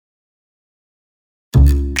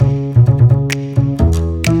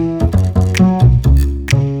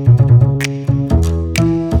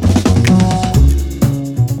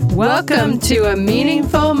Welcome to A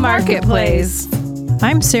Meaningful Marketplace.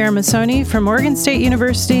 I'm Sarah Masoni from Oregon State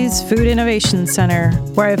University's Food Innovation Center,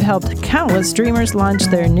 where I've helped countless dreamers launch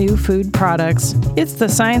their new food products. It's the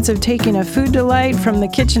science of taking a food delight from the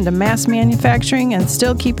kitchen to mass manufacturing and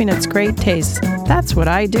still keeping its great taste. That's what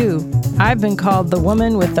I do. I've been called the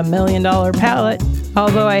woman with the $1 million palate,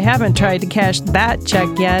 although I haven't tried to cash that check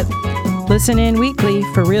yet. Listen in weekly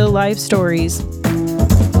for real-life stories.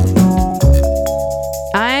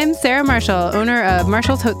 I'm Sarah Marshall, owner of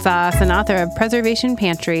Marshall's Hot Sauce and author of Preservation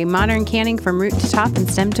Pantry, modern canning from root to top and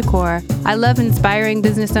stem to core. I love inspiring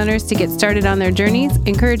business owners to get started on their journeys,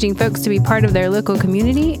 encouraging folks to be part of their local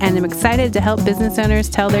community, and I'm excited to help business owners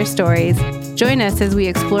tell their stories. Join us as we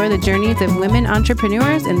explore the journeys of women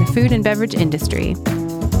entrepreneurs in the food and beverage industry.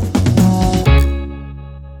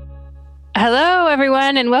 Hello,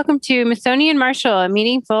 everyone, and welcome to Masoni and Marshall, A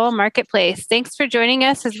Meaningful Marketplace. Thanks for joining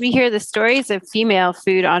us as we hear the stories of female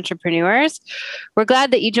food entrepreneurs. We're glad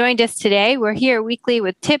that you joined us today. We're here weekly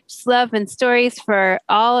with tips, love, and stories for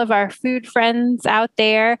all of our food friends out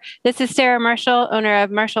there. This is Sarah Marshall, owner of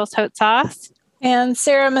Marshall's Hot Sauce. And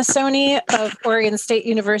Sarah Masoni of Oregon State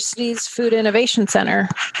University's Food Innovation Center.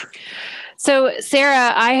 So,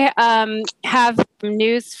 Sarah, I have some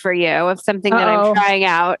news for you of something that I'm trying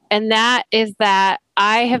out, and that is that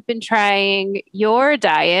I have been trying your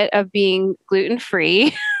diet of being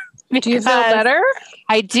gluten-free. Do you feel better?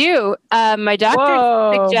 I do. My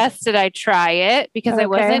doctor suggested I try it because I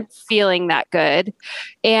wasn't feeling that good.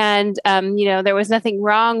 And, there was nothing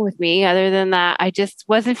wrong with me other than that I just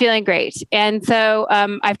wasn't feeling great. And so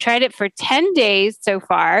I've tried it for 10 days so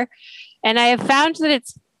far, and I have found that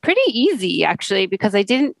it's pretty easy, actually, because I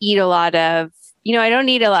didn't eat a lot of, I don't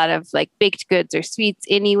eat a lot of like baked goods or sweets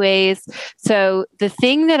anyways. So the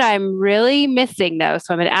thing that I'm really missing though,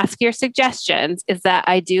 so I'm going to ask your suggestions, is that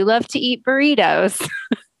I do love to eat burritos.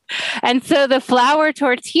 And so the flour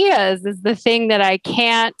tortillas is the thing that I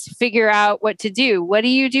can't figure out what to do. What do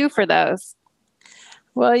you do for those?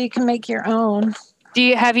 Well, you can make your own.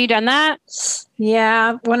 Have you done that?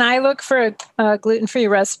 Yeah. When I look for a gluten-free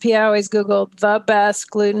recipe, I always Google the best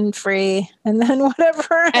gluten-free and then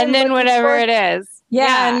whatever. It is.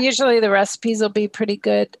 Yeah. And usually the recipes will be pretty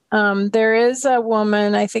good. There is a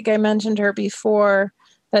woman, I think I mentioned her before,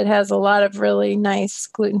 that has a lot of really nice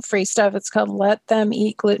gluten-free stuff. It's called Let Them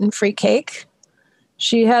Eat Gluten-Free Cake.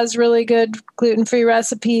 She has really good gluten-free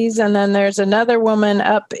recipes. And then there's another woman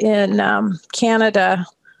up in Canada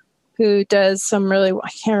who does some really, I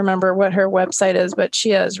can't remember what her website is, but she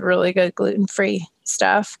has really good gluten-free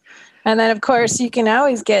stuff. And then, of course, you can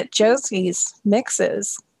always get Josie's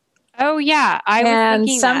mixes. Oh, yeah. And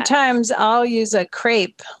sometimes I'll use a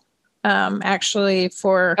crepe, actually,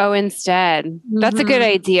 for... Oh, instead. Mm-hmm. That's a good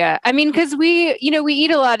idea. I mean, because we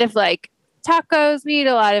eat a lot of, like, tacos. We eat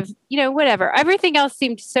a lot of, whatever. Everything else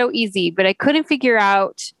seemed so easy, but I couldn't figure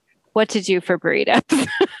out what to do for burritos.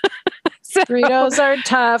 Burritos are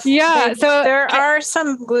tough. Yeah. So there are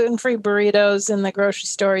some gluten-free burritos in the grocery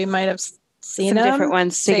store. You might have seen some them. Different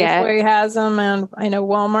ones to get. Safeway has them, and I know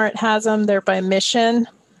Walmart has them. They're by Mission.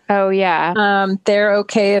 Oh, yeah. They're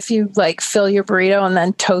okay if you like fill your burrito and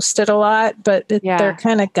then toast it a lot, but they're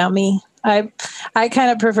kind of gummy. I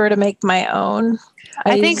kind of prefer to make my own.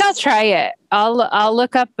 I think I'll try it. I'll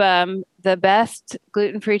look up the best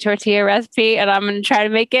gluten-free tortilla recipe, and I'm going to try to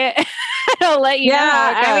make it. I'll let you know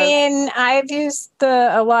how it goes. I mean, I've used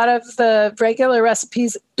a lot of the regular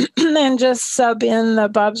recipes and just sub in the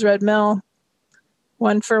Bob's Red Mill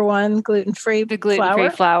 1-for-1 gluten-free The gluten-free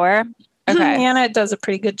flour. Okay. And it does a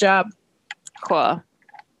pretty good job. Cool.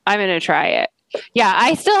 I'm going to try it. Yeah,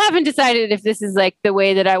 I still haven't decided if this is like the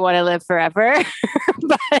way that I want to live forever,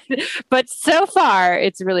 but so far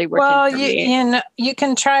it's really working for me. You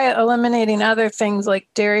can try eliminating other things like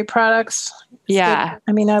dairy products. Yeah.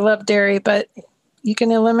 I mean, I love dairy, but you can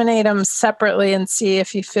eliminate them separately and see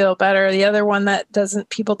if you feel better. The other one that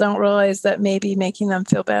people don't realize that maybe making them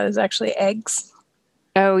feel bad is actually eggs.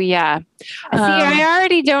 Oh, yeah. See, I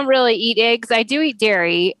already don't really eat eggs. I do eat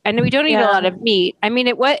dairy, and we don't eat a lot of meat. I mean,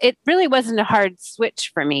 it really wasn't a hard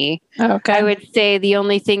switch for me. Okay. I would say the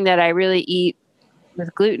only thing that I really eat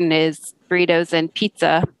with gluten is burritos and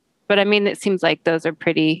pizza. But I mean, it seems like those are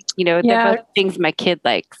pretty, they're both things my kid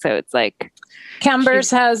likes. So it's like...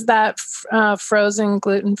 Kember's has that frozen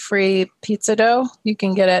gluten-free pizza dough you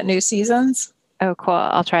can get at New Seasons. Oh, cool.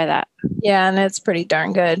 I'll try that. Yeah, and it's pretty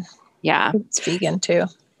darn good. Yeah. It's vegan too.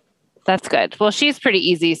 That's good. Well, she's pretty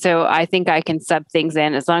easy. So I think I can sub things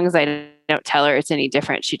in as long as I don't tell her it's any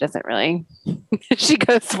different, she doesn't really, she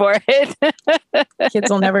goes for it. Kids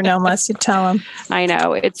will never know unless you tell them. I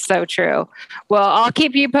know. It's so true. Well, I'll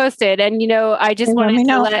keep you posted. And, I just wanted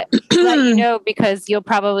to let you know, because you'll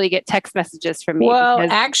probably get text messages from me. Well,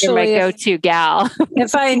 actually, you're my go-to gal.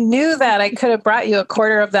 If I knew that, I could have brought you a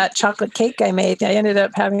quarter of that chocolate cake I made. I ended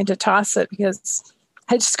up having to toss it because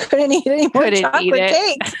I just couldn't eat any more chocolate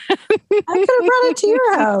cake. I could have brought it to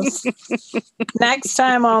your house. Next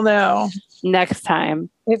time I'll know. Next time.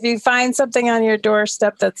 If you find something on your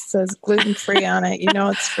doorstep that says gluten-free on it,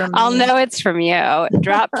 it's from me. I'll know it's from you.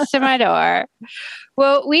 Dropped to my door.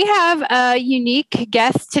 Well, we have a unique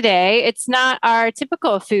guest today. It's not our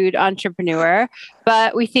typical food entrepreneur,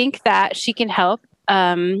 but we think that she can help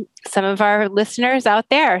some of our listeners out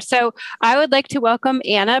there. So I would like to welcome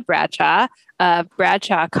Anna Bradshaw of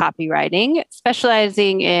Bradshaw Copywriting,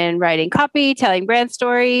 specializing in writing copy, telling brand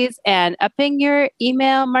stories, and upping your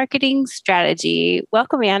email marketing strategy.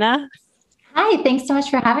 Welcome, Anna. Hi, thanks so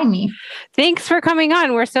much for having me. Thanks for coming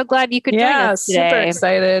on. We're so glad you could join us today. Super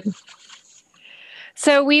excited.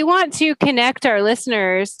 So we want to connect our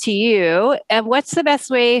listeners to you. And what's the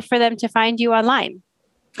best way for them to find you online?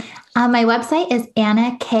 My website is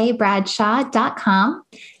annakbradshaw.com,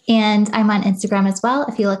 and I'm on Instagram as well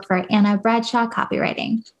if you look for Anna Bradshaw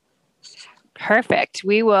Copywriting. Perfect.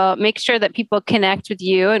 We will make sure that people connect with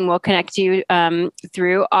you, and we'll connect you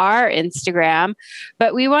through our Instagram.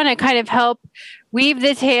 But we want to kind of help weave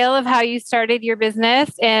the tale of how you started your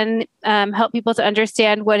business and help people to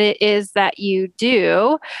understand what it is that you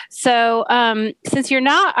do. So since you're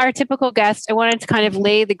not our typical guest, I wanted to kind of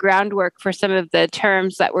lay the groundwork for some of the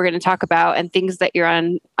terms that we're going to talk about and things that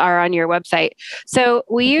are on your website. So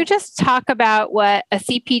will you just talk about what a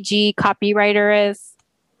CPG copywriter is?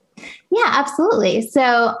 Yeah, absolutely.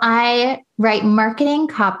 So I write marketing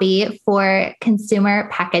copy for consumer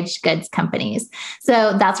packaged goods companies.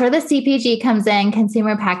 So that's where the CPG comes in,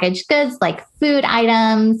 consumer packaged goods like food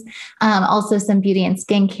items, also some beauty and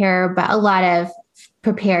skincare, but a lot of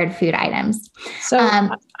prepared food items. So I'm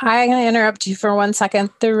going to interrupt you for 1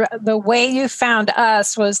 second. The way you found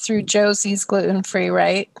us was through Josie's Gluten Free,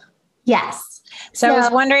 right? Yes. So I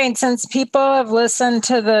was wondering, since people have listened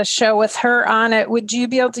to the show with her on it, would you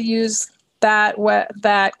be able to use that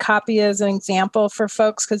copy as an example for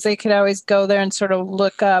folks? Because they could always go there and sort of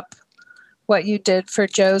look up what you did for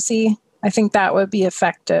Josie. I think that would be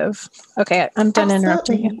effective. Okay, I'm done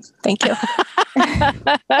interrupting you. Thank you.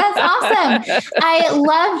 That's awesome. I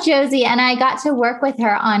love Josie, and I got to work with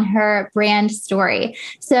her on her brand story.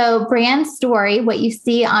 So brand story, what you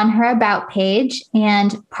see on her about page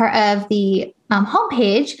and part of the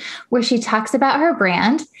homepage where she talks about her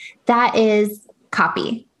brand, that is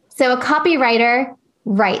copy. So a copywriter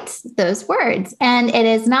writes those words, and it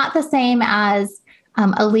is not the same as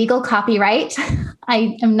a legal copyright.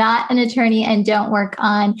 I am not an attorney and don't work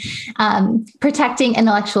on protecting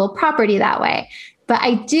intellectual property that way. But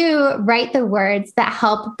I do write the words that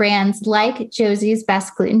help brands like Josie's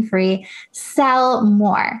Best Gluten Free sell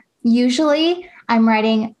more. Usually, I'm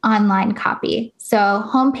writing online copy. So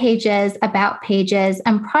home pages, about pages,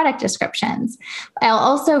 and product descriptions. I'll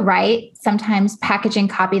also write sometimes packaging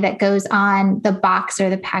copy that goes on the box or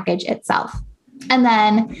the package itself. And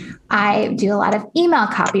then I do a lot of email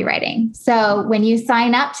copywriting. So when you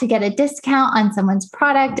sign up to get a discount on someone's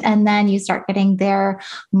product, and then you start getting their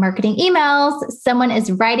marketing emails, someone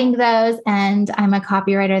is writing those, and I'm a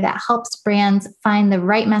copywriter that helps brands find the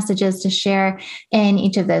right messages to share in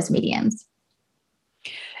each of those mediums.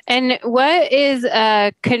 And what is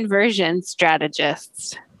a conversion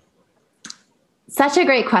strategist? Such a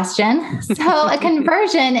great question. So a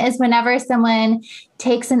conversion is whenever someone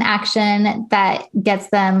takes an action that gets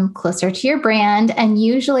them closer to your brand. And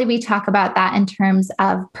usually we talk about that in terms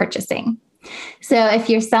of purchasing. So if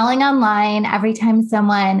you're selling online, every time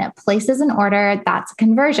someone places an order, that's a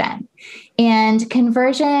conversion. And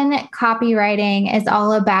conversion copywriting is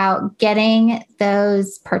all about getting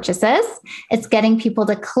those purchases. It's getting people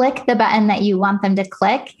to click the button that you want them to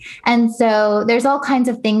click. And so there's all kinds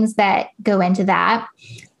of things that go into that.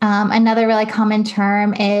 Another really common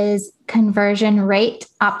term is conversion rate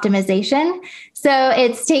optimization. So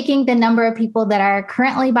it's taking the number of people that are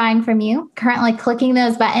currently buying from you, currently clicking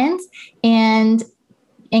those buttons, and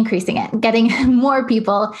increasing it, getting more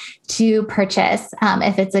people to purchase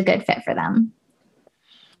if it's a good fit for them.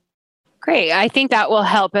 Great. I think that will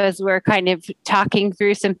help as we're kind of talking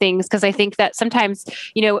through some things, because I think that sometimes,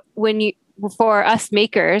 for us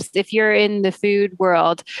makers, if you're in the food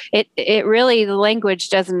world, it really, the language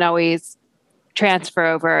doesn't always transfer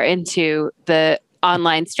over into the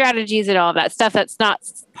online strategies and all of that stuff. That's not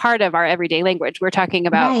part of our everyday language. We're talking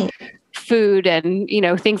about food and,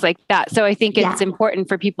 things like that. So I think it's important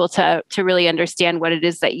for people to really understand what it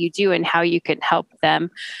is that you do and how you can help them.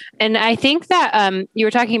 And I think that you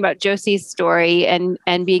were talking about Josie's story and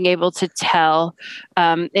being able to tell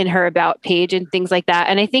in her about page and things like that.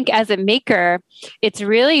 And I think as a maker, it's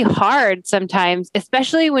really hard sometimes,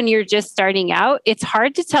 especially when you're just starting out. It's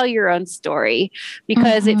hard to tell your own story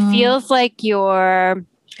because it feels like you're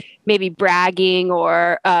maybe bragging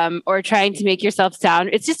or trying to make yourself sound.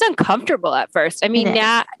 It's just uncomfortable at first. I mean,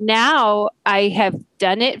 now I have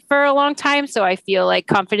done it for a long time, so I feel like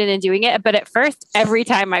confident in doing it. But at first, every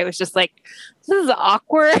time I was just like, this is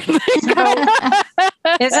awkward.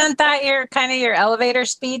 Isn't that your elevator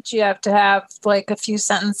speech? You have to have like a few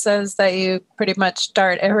sentences that you pretty much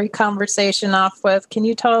start every conversation off with. Can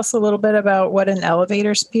you tell us a little bit about what an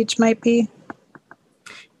elevator speech might be?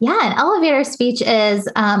 Yeah, an elevator speech is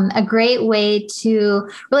a great way to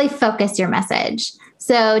really focus your message.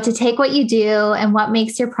 So to take what you do and what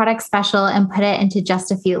makes your product special and put it into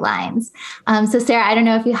just a few lines. So Sarah, I don't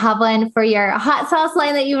know if you have one for your hot sauce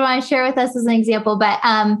line that you want to share with us as an example, but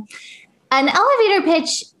an elevator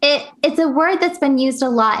pitch, it's a word that's been used a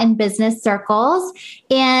lot in business circles.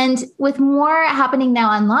 And with more happening now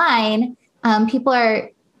online,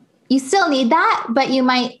 you still need that, but you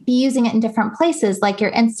might be using it in different places, like your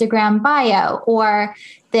Instagram bio or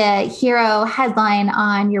the hero headline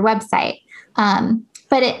on your website.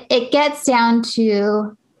 But it gets down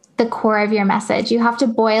to the core of your message. You have to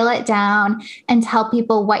boil it down and tell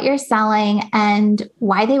people what you're selling and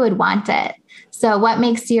why they would want it. So what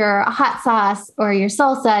makes your hot sauce or your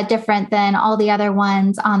salsa different than all the other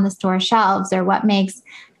ones on the store shelves, or what makes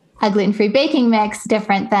a gluten-free baking mix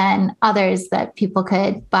different than others that people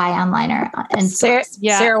could buy online or in stores.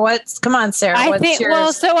 Sarah,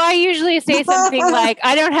 Sarah. So I usually say something like,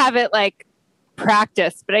 I don't have it like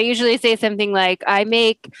practice, but I usually say something like, I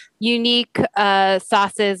make unique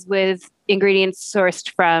sauces with ingredients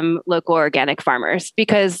sourced from local organic farmers,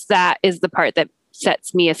 because that is the part that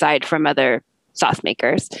sets me aside from other sauce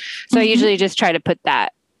makers. So I usually just try to put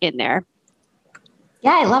that in there.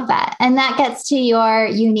 Yeah, I love that. And that gets to your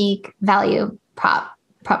unique value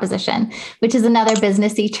proposition, which is another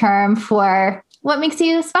businessy term for what makes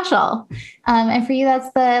you special. And for you,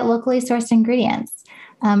 that's the locally sourced ingredients.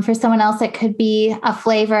 For someone else, it could be a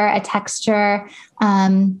flavor, a texture,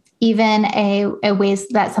 even a ways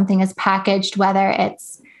that something is packaged, whether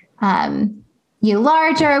it's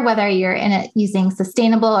larger, whether you're in it using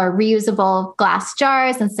sustainable or reusable glass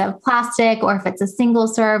jars instead of plastic, or if it's a single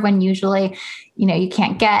serve when usually, you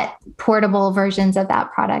can't get portable versions of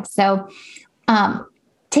that product. So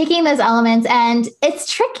taking those elements, and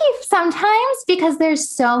it's tricky sometimes because there's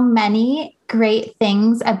so many great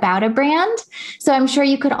things about a brand. So I'm sure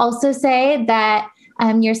you could also say that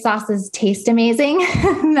your sauces taste amazing.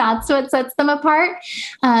 That's what sets them apart.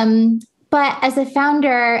 But as a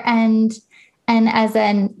founder and as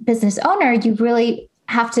a business owner, you really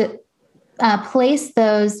have to place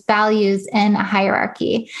those values in a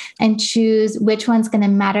hierarchy and choose which one's going to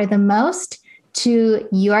matter the most to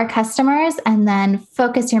your customers, and then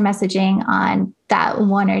focus your messaging on that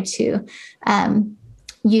one or two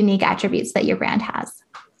unique attributes that your brand has.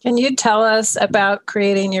 Can you tell us about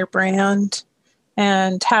creating your brand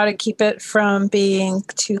and how to keep it from being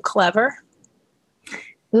too clever?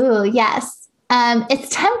 Ooh, yes. It's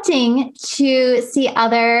tempting to see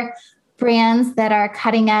other brands that are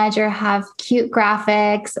cutting edge or have cute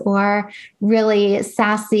graphics or really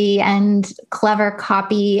sassy and clever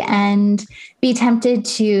copy and be tempted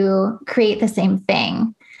to create the same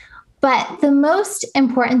thing. But the most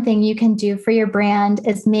important thing you can do for your brand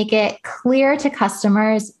is make it clear to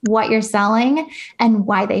customers what you're selling and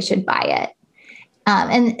why they should buy it.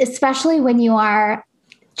 And especially when you are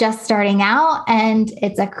just starting out and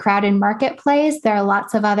it's a crowded marketplace, there are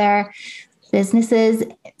lots of other businesses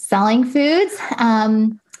selling foods.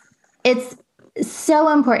 It's so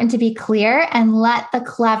important to be clear and let the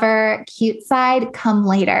clever, cute side come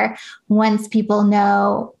later. Once people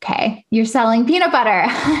know, okay, you're selling peanut butter.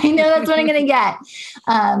 I know that's what I'm going to get.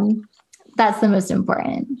 That's the most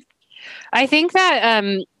important. I think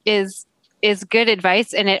that is good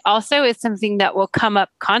advice. And it also is something that will come up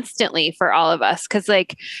constantly for all of us. Cause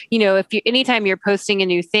anytime you're posting a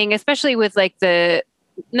new thing, especially with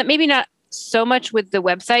maybe not so much with the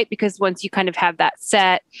website, because once you kind of have that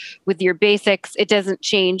set with your basics, it doesn't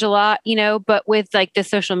change a lot, but with the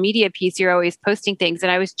social media piece, you're always posting things.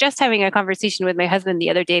 And I was just having a conversation with my husband the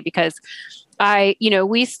other day because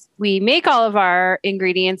we make all of our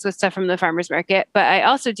ingredients with stuff from the farmer's market, but I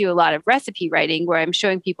also do a lot of recipe writing where I'm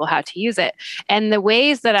showing people how to use it. And the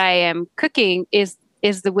ways that I am cooking is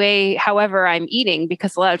is the way, however I'm eating,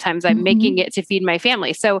 because a lot of times I'm making it to feed my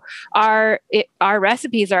family. So our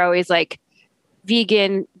recipes are always like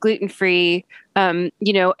vegan, gluten-free, and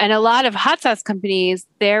a lot of hot sauce companies,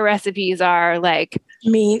 their recipes are like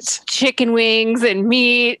meat, chicken wings and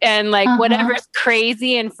meat and like whatever's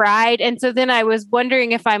crazy and fried. And so then I was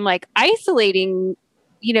wondering if I'm like isolating,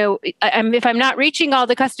 if I'm not reaching all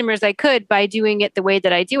the customers I could by doing it the way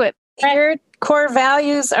that I do it. Your core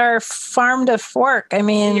values are farm to fork. I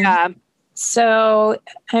mean, yeah. So,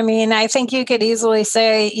 I think you could easily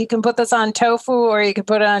say you can put this on tofu or you could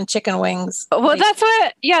put it on chicken wings. Well,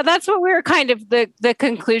 that's what we were kind of the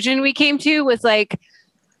conclusion we came to was like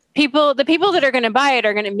the people that are going to buy it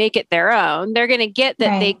are going to make it their own. They're going to get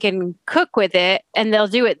that they can cook with it and they'll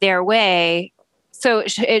do it their way. So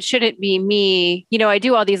it shouldn't be me. I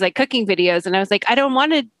do all these like cooking videos and I was like, I don't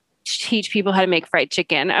want to teach people how to make fried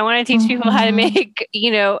chicken. I want to teach people how to make,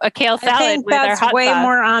 a kale salad with our hot sauce. That's way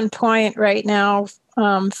more on point right now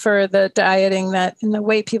for the dieting and the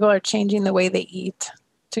way people are changing the way they eat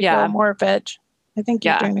to go more veg. I think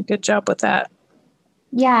you're doing a good job with that.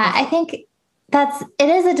 Yeah, I think it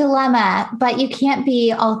is a dilemma, but you can't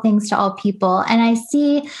be all things to all people. And I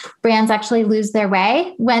see brands actually lose their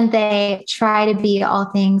way when they try to be all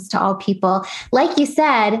things to all people. Like you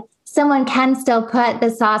said, someone can still put the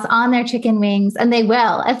sauce on their chicken wings, and they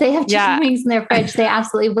will. If they have chicken wings in their fridge, they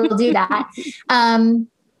absolutely will do that.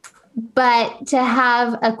 But to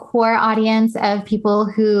have a core audience of people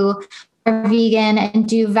who are vegan and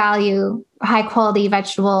do value high quality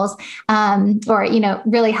vegetables, or,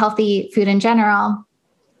 really healthy food in general,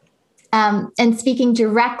 and speaking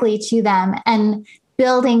directly to them and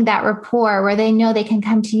building that rapport where they know they can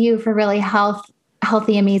come to you for really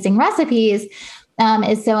healthy, amazing recipes,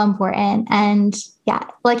 is so important. And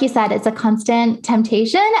like you said, it's a constant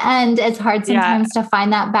temptation and it's hard sometimes to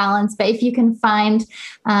find that balance. But if you can find,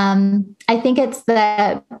 I think it's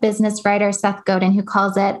the business writer, Seth Godin, who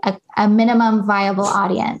calls it a minimum viable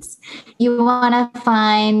audience. You want to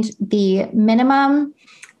find the minimum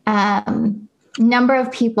number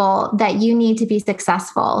of people that you need to be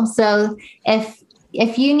successful. So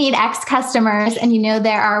if you need X customers and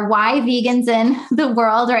there are Y vegans in the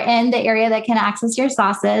world or in the area that can access your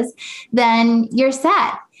sauces, then you're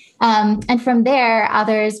set. And from there,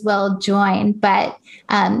 others will join. But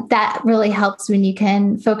that really helps when you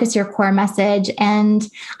can focus your core message. And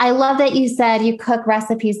I love that you said you cook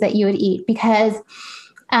recipes that you would eat, because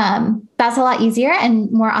that's a lot easier and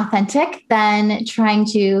more authentic than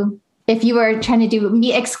if you were trying to do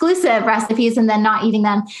meat exclusive recipes and then not eating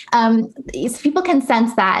them. People can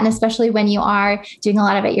sense that. And especially when you are doing a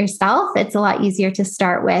lot of it yourself, it's a lot easier to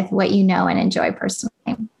start with what you know and enjoy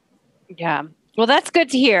personally. Yeah. Well, that's good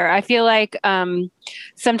to hear. I feel like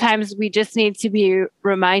sometimes we just need to be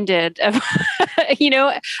reminded of,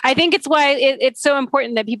 I think it's why it's so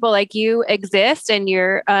important that people like you exist, and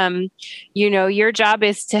your job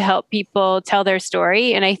is to help people tell their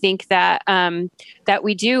story. And I think that that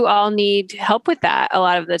we do all need help with that a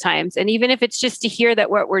lot of the times. And even if it's just to hear that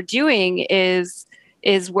what we're doing is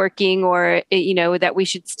working, or, that we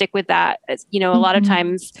should stick with that. A lot of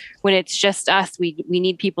times when it's just us, we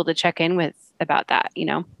need people to check in with about that,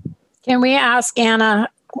 Can we ask Anna,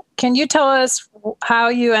 can you tell us how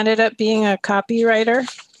you ended up being a copywriter?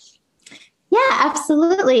 Yeah,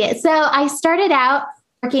 absolutely. So I started out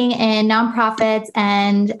working in nonprofits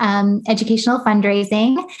and educational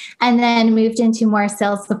fundraising, and then moved into more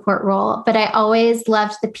sales support role. But I always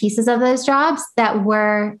loved the pieces of those jobs that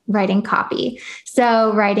were writing copy.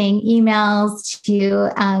 So writing emails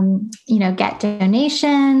to, get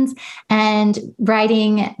donations, and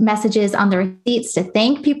writing messages on the receipts to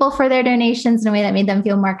thank people for their donations in a way that made them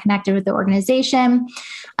feel more connected with the organization.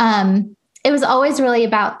 It was always really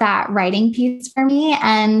about that writing piece for me.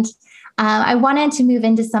 And I wanted to move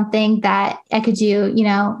into something that I could do,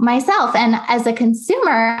 myself. And as a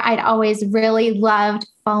consumer, I'd always really loved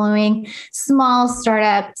following small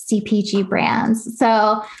startup CPG brands.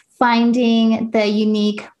 So finding the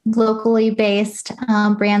unique locally based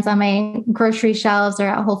brands on my grocery shelves or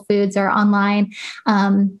at Whole Foods or online,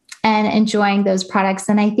 and enjoying those products.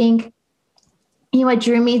 And I think what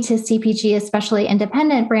drew me to CPG, especially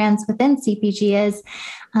independent brands within CPG, is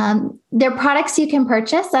they're products you can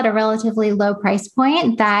purchase at a relatively low price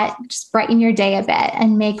point that just brighten your day a bit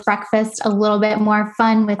and make breakfast a little bit more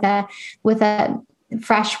fun with a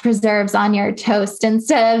fresh preserves on your toast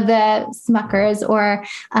instead of the Smuckers, or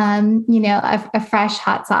a fresh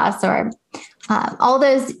hot sauce, or all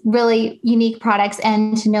those really unique products,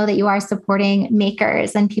 and to know that you are supporting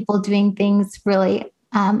makers and people doing things really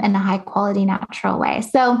in a high quality, natural way.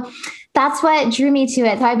 So that's what drew me to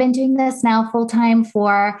it. So I've been doing this now full time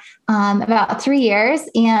for about 3 years,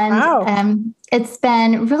 and it's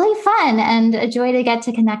been really fun and a joy to get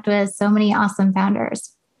to connect with so many awesome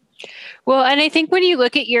founders. Well, and I think when you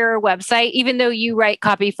look at your website, even though you write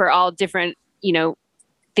copy for all different,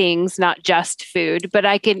 things, not just food, but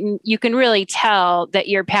you can really tell that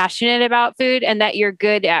you're passionate about food and that you're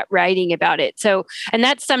good at writing about it. So, and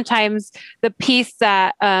that's sometimes the piece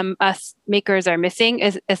that us makers are missing,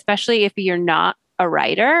 is especially if you're not a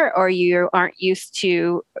writer or you aren't used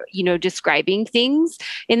to, describing things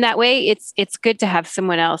in that way. It's good to have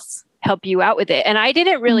someone else help you out with it. And I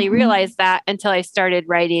didn't really realize that until I started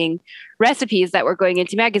writing recipes that were going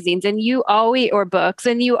into magazines or books,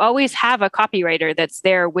 and you always have a copywriter that's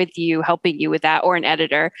there with you, helping you with that, or an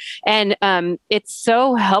editor. And it's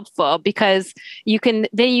so helpful because you can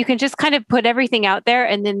just kind of put everything out there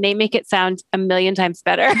and then they make it sound a million times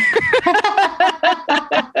better.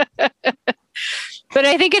 But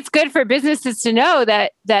I think it's good for businesses to know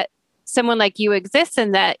that someone like you exists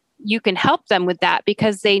and that you can help them with that,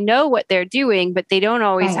 because they know what they're doing, but they don't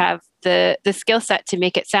always have the skill set to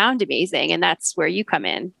make it sound amazing. And that's where you come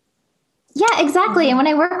in. Yeah, exactly. And when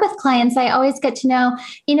I work with clients, I always get to know,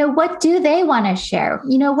 what do they want to share?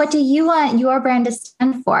 What do you want your brand to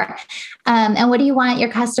stand for? And what do you want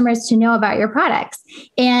your customers to know about your products?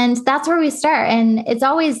 And that's where we start. And it's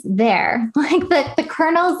always there. Like the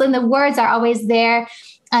kernels and the words are always there.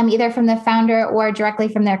 Either from the founder or directly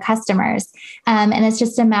from their customers. And it's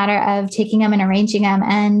just a matter of taking them and arranging them.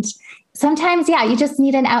 And sometimes, you just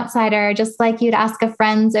need an outsider, just like you'd ask a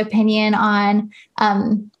friend's opinion on,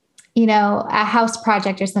 a house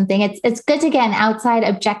project or something. It's good to get an outside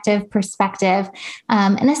objective perspective.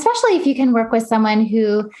 And especially if you can work with someone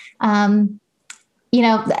who, in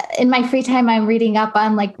my free time, I'm reading up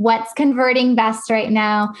on like what's converting best right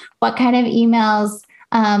now, what kind of emails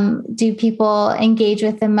do people engage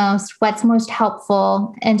with the most? What's most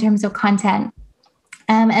helpful in terms of content?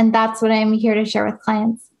 And that's what I'm here to share with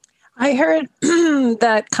clients. I heard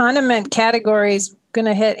that condiment category is going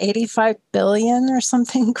to hit 85 billion or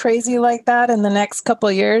something crazy like that in the next couple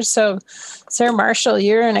of years. So Sarah Marshall,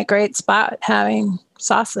 you're in a great spot having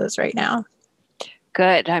sauces right now.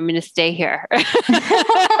 Good. I'm going to stay here.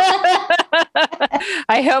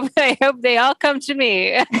 I hope they all come to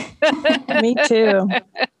me. Me too.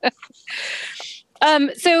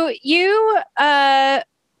 So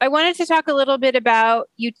I wanted to talk a little bit about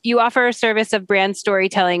you offer a service of brand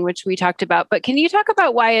storytelling, which we talked about, but can you talk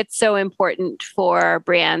about why it's so important for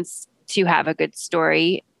brands to have a good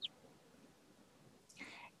story?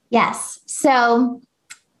 Yes. So,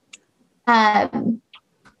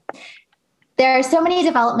 there are so many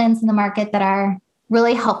developments in the market that are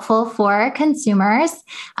really helpful for consumers.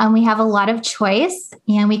 We have a lot of choice,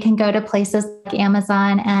 and we can go to places like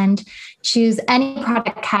Amazon and choose any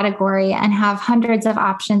product category and have hundreds of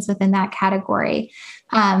options within that category.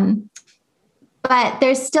 But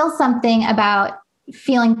there's still something about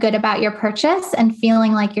feeling good about your purchase and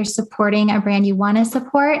feeling like you're supporting a brand you want to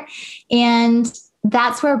support. And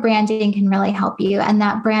that's where branding can really help you. And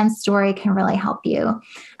that brand story can really help you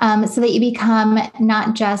so that you become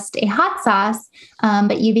not just a hot sauce,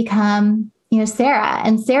 but you become, Sarah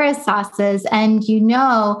and Sarah's sauces, and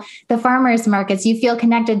the farmers markets. You feel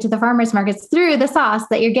connected to the farmers markets through the sauce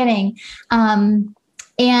that you're getting. And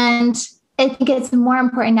I think it's more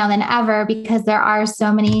important now than ever because there are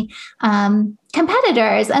so many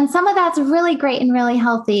competitors, and some of that's really great and really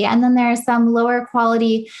healthy. And then there are some lower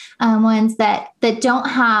quality ones that don't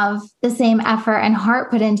have the same effort and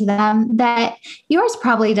heart put into them that yours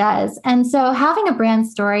probably does. And so having a brand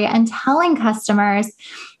story and telling customers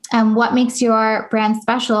what makes your brand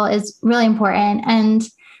special is really important. And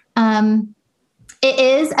it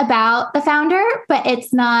is about the founder, but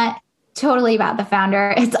it's not totally about the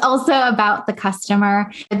founder. It's also about the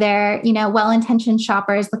customer. They're, well-intentioned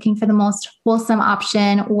shoppers looking for the most wholesome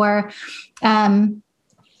option or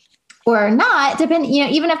not, depending,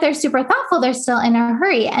 even if they're super thoughtful, they're still in a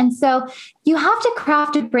hurry. And so you have to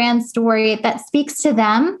craft a brand story that speaks to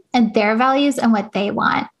them and their values and what they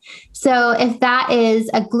want. So if that is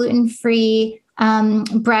a gluten-free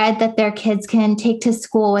bread that their kids can take to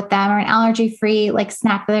school with them, or an allergy-free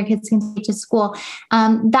snack that their kids can take to school,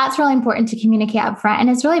 that's really important to communicate up front. And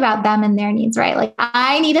it's really about them and their needs, right? Like,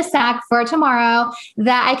 I need a snack for tomorrow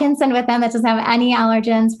that I can send with them that doesn't have any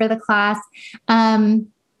allergens for the class.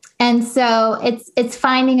 And so it's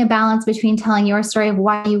finding a balance between telling your story of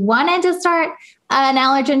why you wanted to start an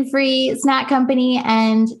allergen-free snack company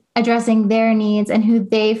and addressing their needs and who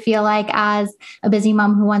they feel like as a busy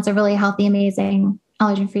mom who wants a really healthy, amazing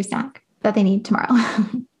allergen-free snack that they need tomorrow.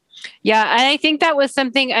 Yeah. And I think that was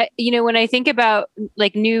something, when I think about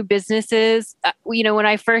like new businesses, when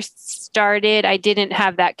I first started, I didn't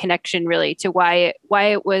have that connection really to why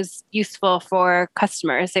it was useful for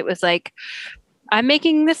customers. It was like, I'm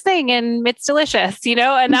making this thing and it's delicious, and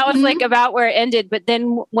that was like about where it ended. But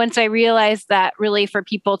then once I realized that really for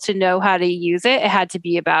people to know how to use it, it had to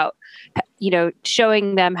be about,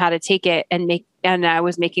 showing them how to take it and I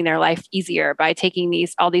was making their life easier by taking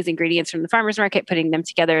all these ingredients from the farmer's market, putting them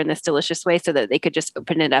together in this delicious way so that they could just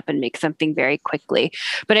open it up and make something very quickly.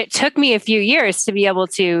 But it took me a few years to be able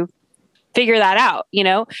to figure that out,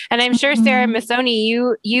 and I'm sure Sarah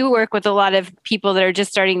Missoni, you work with a lot of people that are just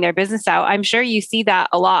starting their business out. I'm sure you see that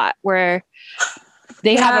a lot where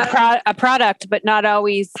they have a product, but not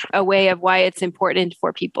always a way of why it's important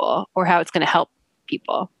for people or how it's going to help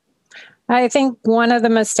people. I think one of the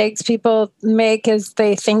mistakes people make is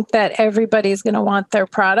they think that everybody's going to want their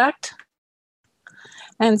product.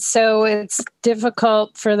 And so it's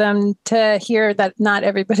difficult for them to hear that not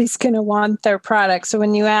everybody's going to want their product. So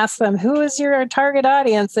when you ask them, who is your target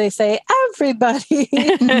audience? They say, everybody.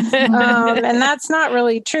 And that's not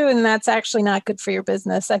really true. And that's actually not good for your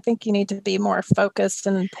business. I think you need to be more focused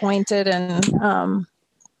and pointed and,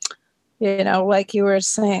 like you were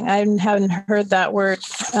saying, I haven't heard that word,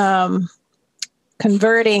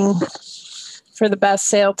 converting for the best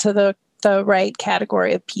sale to the right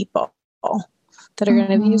category of people that are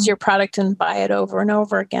going to use your product and buy it over and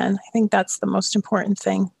over again. I think that's the most important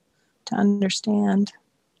thing to understand.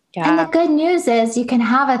 Yeah. And the good news is you can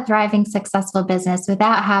have a thriving, successful business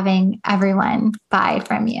without having everyone buy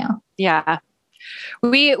from you. Yeah.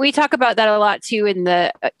 We talk about that a lot too in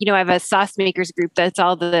the, I have a sauce makers group that's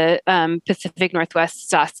all the Pacific Northwest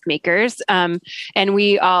sauce makers. And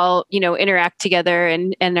we all, interact together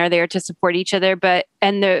and are there to support each other.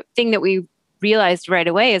 And the thing that we realized right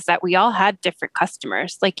away is that we all had different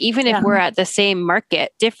customers. Like even if we're at the same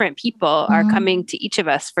market, different people are coming to each of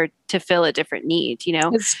us to fill a different need,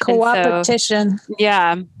 It's co-opetition.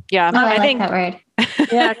 Yeah. Oh, I think that word.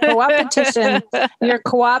 Yeah, co-opetition. You're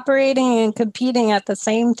cooperating and competing at the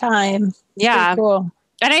same time. Yeah. Cool.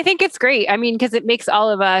 And I think it's great. I mean, because it makes all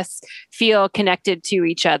of us feel connected to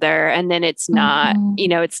each other. And then it's not,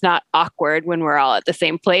 it's not awkward when we're all at the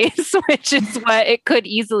same place, which is what it could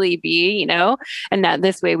easily be, and that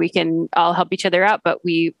this way we can all help each other out. But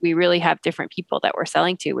we really have different people that we're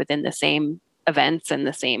selling to within the same events and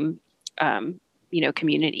the same,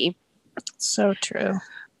 community. So true.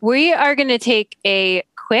 We are going to take a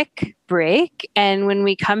quick break. And when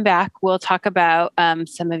we come back, we'll talk about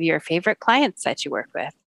some of your favorite clients that you work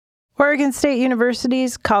with. Oregon State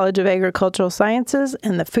University's College of Agricultural Sciences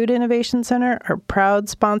and the Food Innovation Center are proud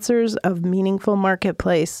sponsors of Meaningful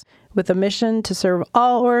Marketplace. With a mission to serve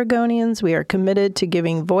all Oregonians, we are committed to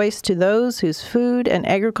giving voice to those whose food and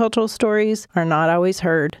agricultural stories are not always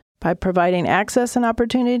heard. By providing access and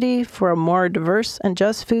opportunity for a more diverse and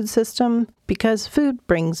just food system, because food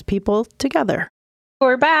brings people together.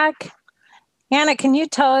 We're back. Anna, can you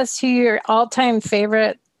tell us who your all-time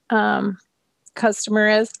favorite customer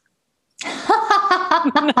is?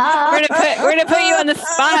 We're gonna put you on the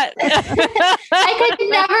spot. I could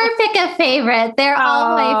never pick a favorite. They're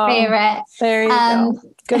all my favorite. There you go.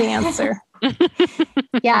 Good answer.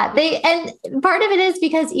 Yeah, and part of it is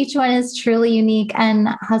because each one is truly unique and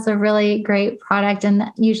has a really great product and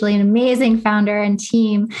usually an amazing founder and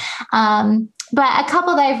team. But a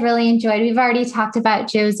couple that I've really enjoyed, we've already talked about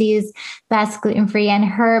Josie's Best Gluten-Free and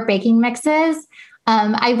her baking mixes.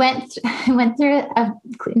 I went through a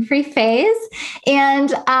gluten-free phase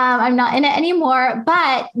and I'm not in it anymore.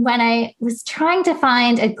 But when I was trying to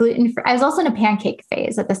find a gluten-free, I was also in a pancake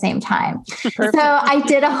phase at the same time. Perfect. So I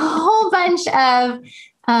did a whole bunch of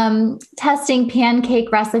testing pancake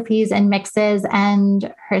recipes and mixes,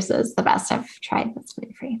 and hers is the best I've tried. It's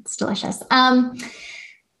gluten-free. It's delicious.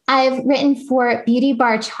 I've written for Beauty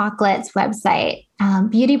Bar Chocolate's website.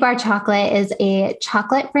 Beauty Bar Chocolate is a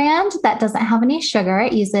chocolate brand that doesn't have any sugar.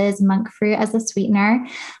 It uses monk fruit as a sweetener.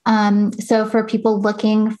 So for people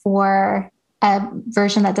looking for a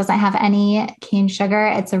version that doesn't have any cane sugar,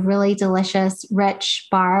 it's a really delicious, rich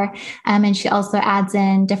bar. And she also adds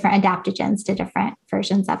in different adaptogens to different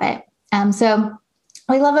versions of it. So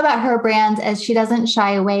what I love about her brand is she doesn't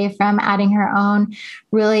shy away from adding her own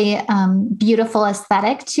really beautiful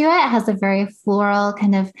aesthetic to it. It has a very floral,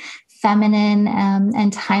 kind of feminine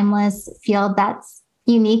and timeless feel that's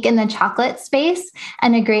unique in the chocolate space,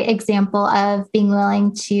 and a great example of being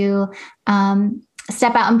willing to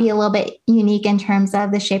step out and be a little bit unique in terms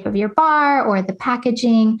of the shape of your bar or the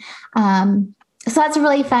packaging. So that's a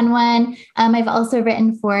really fun one. I've also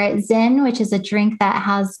written for Zin, which is a drink that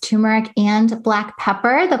has turmeric and black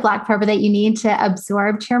pepper, the black pepper that you need to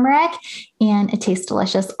absorb turmeric. And it tastes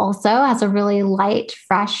delicious also. Has a really light,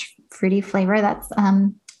 fresh, fruity flavor that's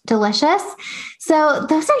delicious. So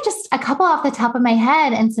those are just a couple off the top of my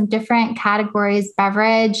head, and some different categories: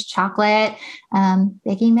 beverage, chocolate,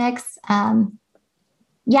 baking mix.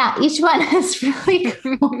 Yeah, each one is really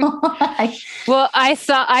cool. Well,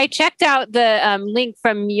 I checked out the link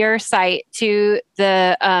from your site to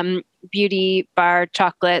the beauty bar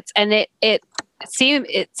chocolates, and it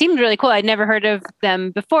seemed really cool. I'd never heard of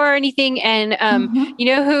them before or anything. And you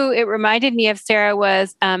know who it reminded me of, Sarah,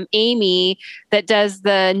 was Amy, that does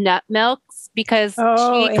the nut milks, because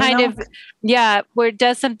she kind of where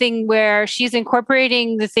does something where she's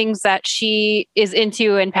incorporating the things that she is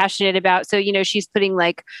into and passionate about. So, you know, she's putting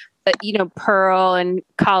like pearl and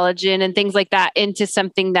collagen and things like that into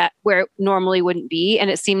something that where it normally wouldn't be. And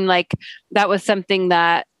it seemed like that was something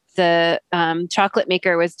that the chocolate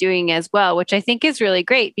maker was doing as well, which I think is really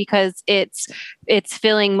great, because it's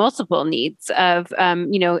filling multiple needs of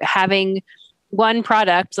having one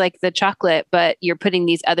product like the chocolate, but you're putting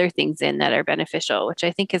these other things in that are beneficial, which I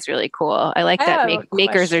think is really cool. I like that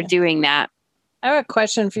makers are doing that. I have a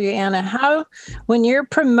question for you, Anna. When you're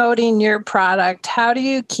promoting your product, how do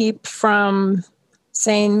you keep from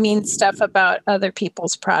saying mean stuff about other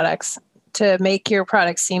people's products to make your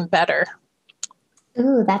product seem better?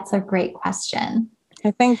 Ooh, that's a great question.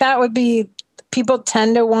 I think that would be, people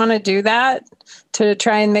tend to want to do that to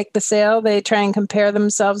try and make the sale. They try and compare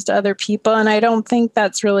themselves to other people, and I don't think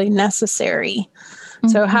that's really necessary. Mm-hmm.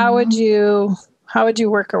 So how would you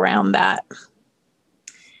work around that?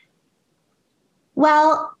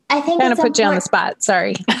 Well, I think kind of put you on the spot.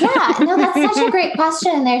 Sorry. Yeah, no, that's such a great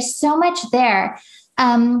question. There's so much there.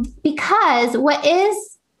 Because what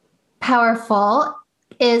is powerful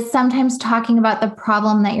is sometimes talking about the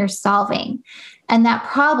problem that you're solving. And that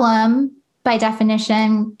problem, by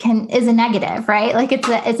definition, is a negative, right? Like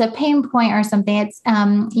it's a pain point or something. It's,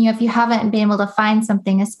 if you haven't been able to find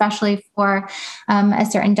something, especially for a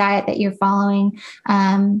certain diet that you're following,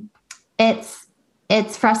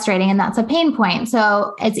 it's frustrating, and that's a pain point.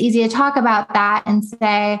 So it's easy to talk about that and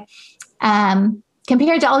say,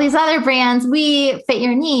 compared to all these other brands, we fit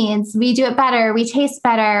your needs, we do it better, we taste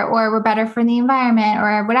better, or we're better for the environment,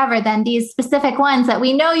 or whatever, than these specific ones that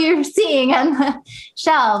we know you're seeing on the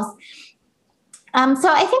shelves. So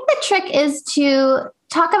I think the trick is to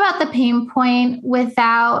talk about the pain point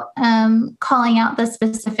without calling out the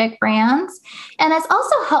specific brands. And it's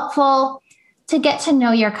also helpful to get to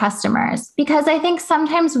know your customers, because I think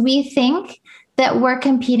sometimes we think that we're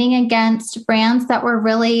competing against brands that we're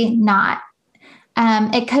really not.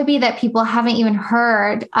 It could be that people haven't even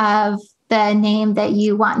heard of the name that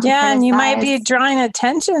you want to criticize. And you might be drawing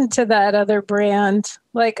attention to that other brand.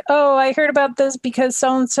 Like, oh, I heard about this because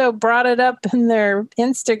so-and-so brought it up in their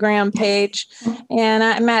Instagram page, and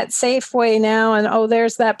I'm at Safeway now, and oh,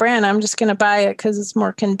 there's that brand. I'm just going to buy it because it's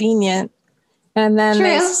more convenient. And then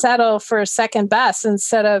They settle for second best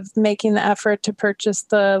instead of making the effort to purchase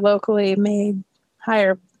the locally made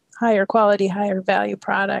higher quality, higher value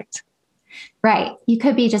product. Right. You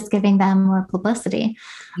could be just giving them more publicity.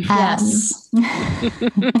 Yes. So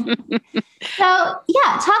talk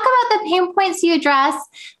about the pain points you address,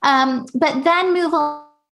 but then move on to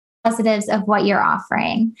positives of what you're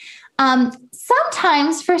offering.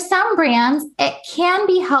 Sometimes for some brands, it can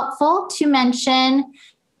be helpful to mention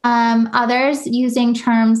others using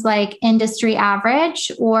terms like industry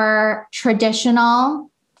average or traditional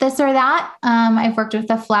this or that. I've worked with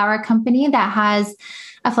a flour company that has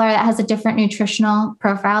a flour that has a different nutritional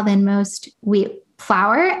profile than most wheat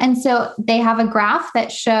flour. And so they have a graph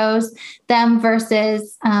that shows them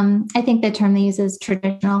versus, I think the term they use is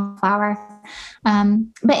traditional flour.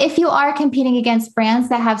 But if you are competing against brands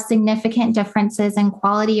that have significant differences in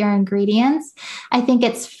quality or ingredients, I think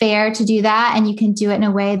it's fair to do that. And you can do it in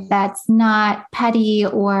a way that's not petty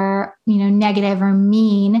or, negative or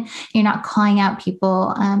mean. You're not calling out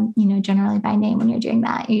people, generally by name when you're doing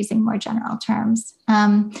that. You're using more general terms.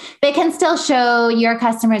 They can still show your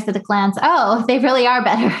customers at a glance, oh, they really are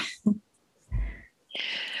better.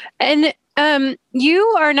 And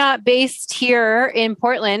you are not based here in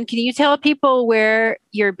Portland. Can you tell people where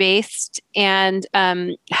you're based and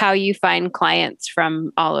how you find clients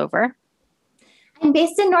from all over? I'm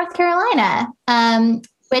based in North Carolina,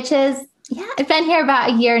 which is, I've been here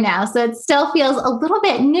about a year now, so it still feels a little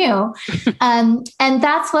bit new. And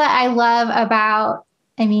that's what I love about,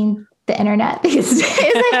 the internet these days.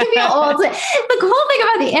 I feel old. The cool thing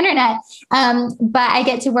about the internet, but I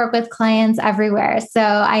get to work with clients everywhere. So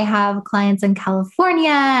I have clients in California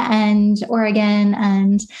and Oregon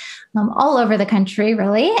and all over the country,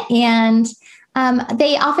 really. And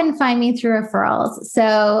they often find me through referrals.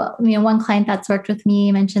 So, one client that's worked with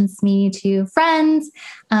me mentions me to friends.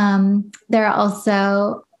 There are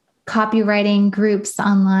also copywriting groups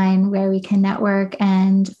online where we can network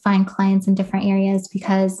and find clients in different areas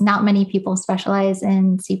because not many people specialize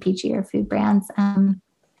in CPG or food brands. And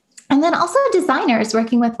then also designers,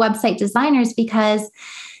 working with website designers, because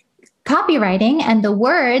copywriting and the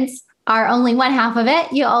words are only one half of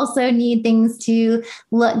it. You also need things to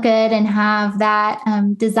look good and have that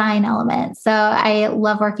design element. So I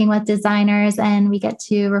love working with designers, and we get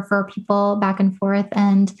to refer people back and forth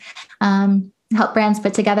and help brands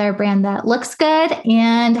put together a brand that looks good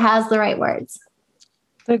and has the right words.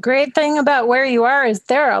 The great thing about where you are is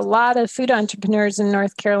there are a lot of food entrepreneurs in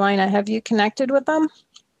North Carolina. Have you connected with them?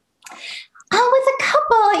 With a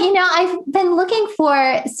couple, I've been looking for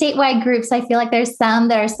statewide groups. I feel like there's some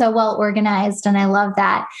that are so well organized, and I love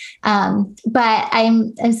that. But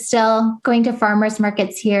I'm still going to farmers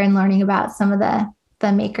markets here and learning about some of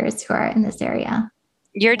the makers who are in this area.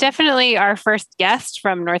 You're definitely our first guest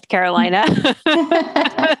from North Carolina.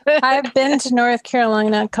 I've been to North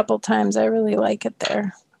Carolina a couple times. I really like it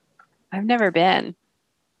there. I've never been.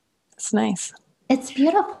 It's nice. It's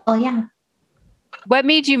beautiful. Yeah. What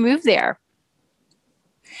made you move there?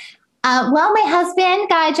 Well, my husband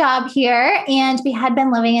got a job here, and we had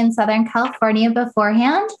been living in Southern California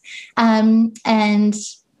beforehand. And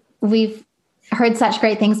we've heard such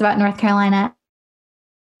great things about North Carolina.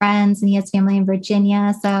 Friends, and he has family in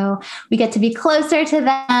Virginia, so we get to be closer to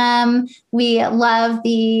them. We love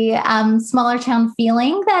the smaller town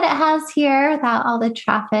feeling that it has here without all the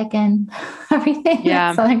traffic and everything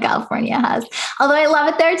that Southern California has. Although I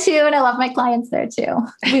love it there too, and I love my clients there too.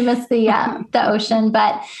 We miss the ocean,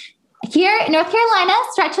 but here, North Carolina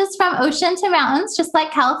stretches from ocean to mountains, just like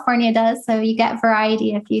California does. So you get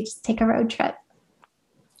variety if you just take a road trip.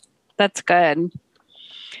 That's good.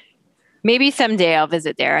 Maybe someday I'll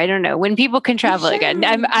visit there. I don't know. When people can travel again.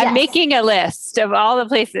 I'm making a list of all the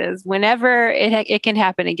places. Whenever it can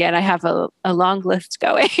happen again, I have a long list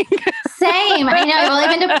going. Same. I know. I've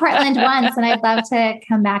only been to Portland once, and I'd love to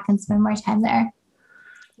come back and spend more time there.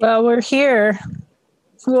 Well, we're here.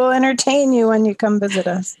 We'll entertain you when you come visit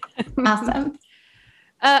us. Awesome.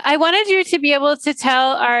 I wanted you to be able to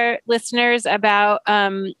tell our listeners about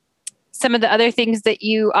some of the other things that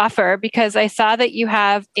you offer, because I saw that you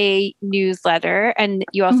have a newsletter and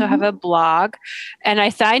you also have a blog, and I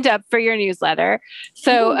signed up for your newsletter.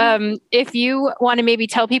 So if you want to maybe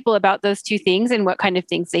tell people about those two things and what kind of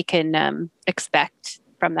things they can expect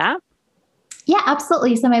from that. Yeah,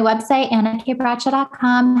 absolutely. So my website,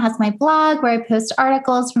 annakbradshaw.com, has my blog where I post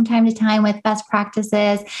articles from time to time with best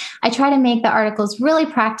practices. I try to make the articles really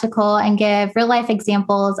practical and give real life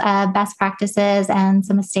examples of best practices and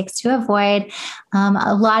some mistakes to avoid.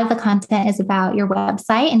 A lot of the content is about your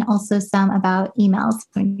website and also some about emails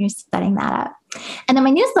when you're setting that up. And then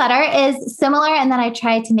my newsletter is similar in that I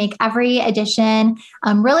try to make every edition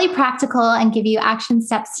really practical and give you action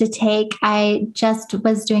steps to take. I just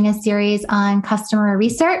was doing a series on customer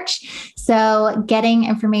research. So getting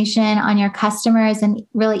information on your customers in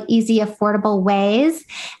really easy, affordable ways,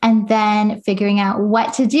 and then figuring out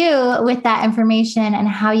what to do with that information and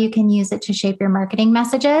how you can use it to shape your marketing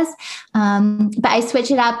messages. But I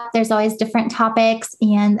switch it up. There's always different topics,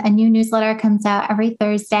 and a new newsletter comes out every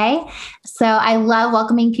Thursday. So I love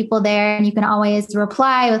welcoming people there, and you can always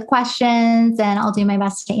reply with questions, and I'll do my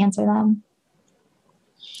best to answer them.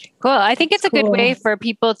 Cool. I think it's a good way for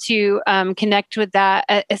people to connect with that,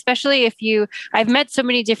 especially if I've met so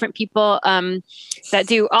many different people that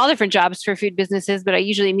do all different jobs for food businesses, but I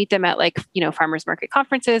usually meet them at farmers market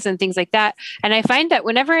conferences and things like that. And I find that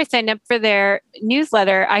whenever I sign up for their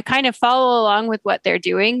newsletter, I kind of follow along with what they're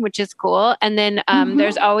doing, which is cool. And then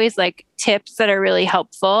there's always tips that are really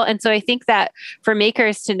helpful. And so I think that for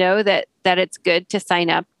makers to know that it's good to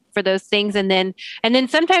sign up for those things. And then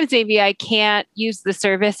sometimes maybe I can't use the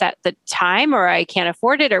service at the time, or I can't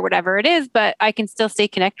afford it, or whatever it is, but I can still stay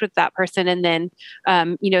connected with that person. And then,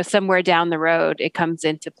 somewhere down the road, it comes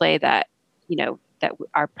into play that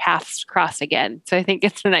our paths cross again. So I think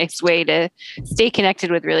it's a nice way to stay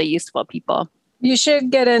connected with really useful people. You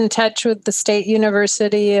should get in touch with the State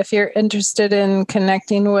University if you're interested in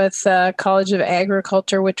connecting with College of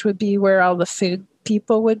Agriculture, which would be where all the food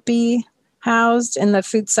people would be housed, and the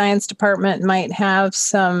food science department might have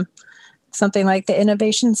something like the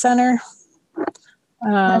Innovation Center.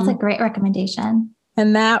 That's a great recommendation.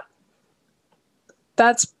 And that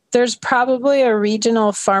there's probably a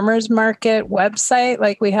regional farmers market website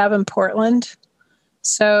like we have in Portland.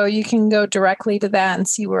 So you can go directly to that and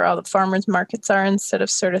see where all the farmers markets are instead of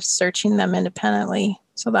sort of searching them independently.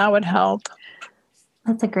 So that would help.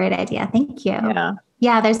 That's a great idea. Thank you. Yeah.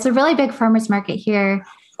 Yeah, there's a really big farmers market here.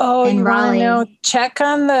 Oh, in you want Raleigh. to know? Check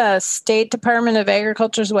on the State Department of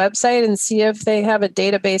Agriculture's website and see if they have a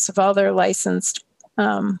database of all their licensed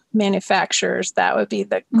manufacturers. That would be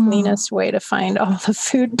the cleanest way to find all the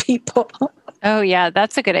food people. Oh, yeah,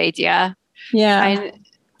 that's a good idea. Yeah.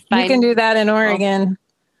 You can do that in Oregon.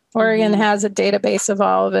 Oregon has a database of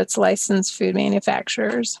all of its licensed food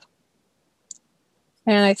manufacturers.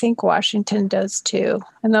 And I think Washington does too.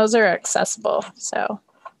 And those are accessible. So.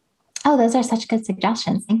 Oh, those are such good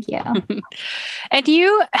suggestions. Thank you. And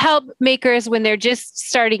you help makers when they're just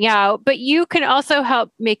starting out, but you can also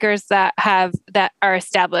help makers that are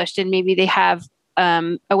established and maybe they have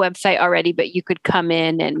a website already, but you could come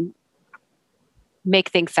in and make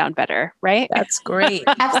things sound better, right? That's great.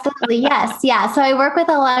 Absolutely. Yes. Yeah. So I work with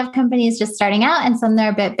a lot of companies just starting out and some that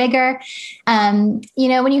are a bit bigger. When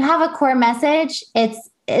you have a core message,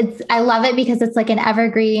 I love it because it's like an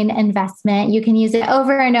evergreen investment. You can use it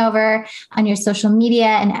over and over on your social media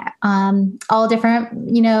and all different,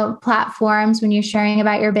 platforms when you're sharing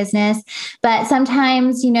about your business. But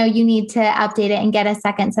sometimes, you need to update it and get a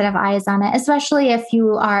second set of eyes on it, especially if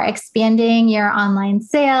you are expanding your online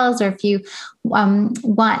sales or if you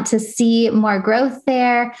want to see more growth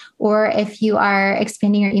there, or if you are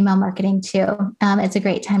expanding your email marketing too. It's a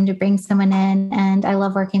great time to bring someone in. And I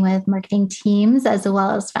love working with marketing teams as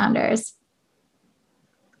well as founders.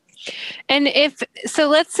 And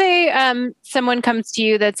let's say someone comes to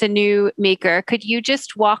you that's a new maker, could you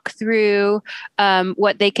just walk through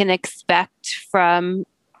what they can expect from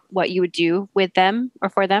what you would do with them or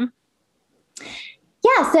for them?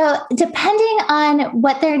 Yeah. So depending on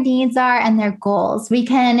what their needs are and their goals, we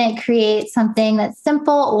can create something that's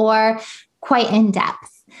simple or quite in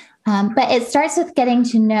depth. But it starts with getting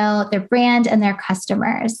to know their brand and their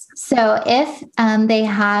customers. So if they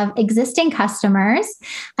have existing customers,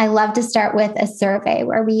 I love to start with a survey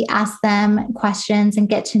where we ask them questions and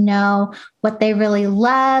get to know what they really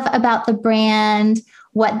love about the brand,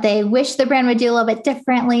 what they wish the brand would do a little bit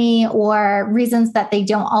differently, or reasons that they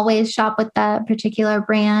don't always shop with that particular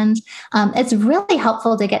brand. It's really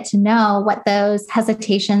helpful to get to know what those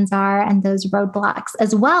hesitations are and those roadblocks,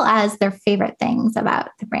 as well as their favorite things about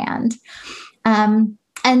the brand.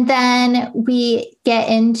 And then we get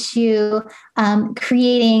into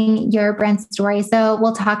creating your brand story. So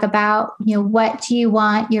we'll talk about, what do you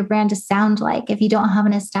want your brand to sound like? If you don't have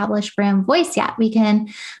an established brand voice yet, we can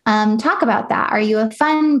talk about that. Are you a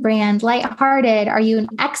fun brand, lighthearted? Are you an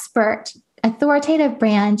expert, authoritative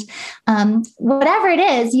brand? Whatever it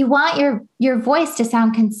is, you want your voice to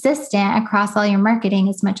sound consistent across all your marketing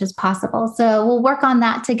as much as possible. So we'll work on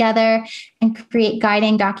that together and create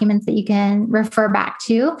guiding documents that you can refer back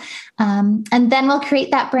to. And then we'll create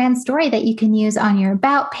that brand story that you can use on your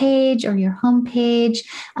about page or your homepage.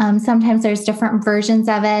 Sometimes there's different versions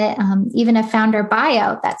of it, even a founder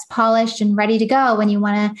bio that's polished and ready to go when you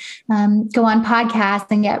want to go on podcasts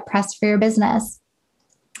and get press for your business.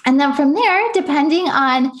 And then from there, depending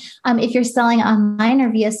on if you're selling online or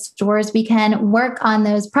via stores, we can work on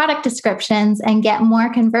those product descriptions and get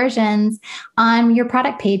more conversions on your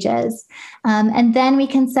product pages. And then we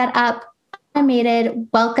can set up automated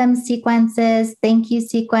welcome sequences, thank you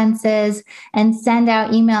sequences, and send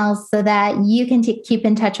out emails so that you can keep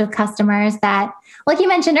in touch with customers that, like you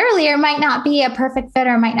mentioned earlier, might not be a perfect fit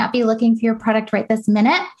or might not be looking for your product right this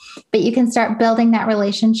minute, but you can start building that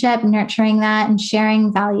relationship, nurturing that, and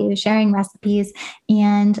sharing value, sharing recipes,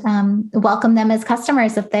 and welcome them as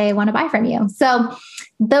customers if they want to buy from you. So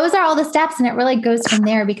those are all the steps, and it really goes from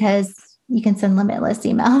there because you can send limitless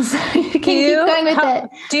emails. You can keep going with it.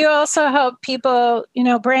 Do you also help people,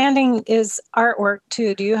 branding is artwork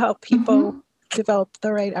too. Do you help people develop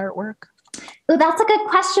the right artwork? Oh, that's a good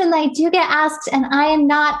question that I do get asked, and I am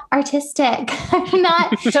not artistic. I'm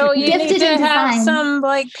not so you gifted need to in have design.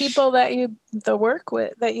 some people that you work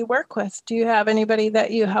with. Do you have anybody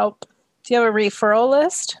that you help? Do you have a referral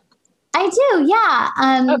list? I do,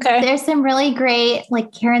 yeah. Okay. There's some really great,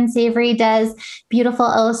 like Karen Savory does beautiful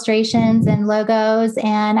illustrations and logos.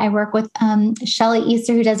 And I work with Shelly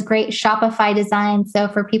Easter, who does great Shopify design. So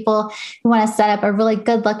for people who want to set up a really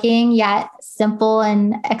good looking yet simple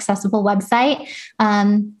and accessible website,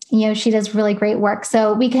 she does really great work.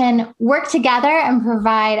 So we can work together and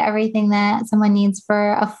provide everything that someone needs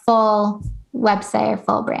for a full website or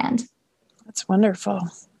full brand. That's wonderful.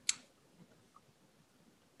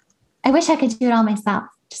 I wish I could do it all myself.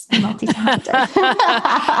 Just multitask.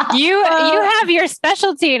 You have your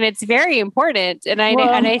specialty, and it's very important. And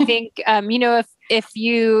I think if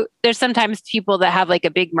there's sometimes people that have like a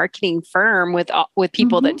big marketing firm with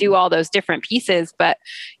people that do all those different pieces, but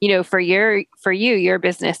for you, your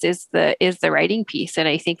business is the writing piece, and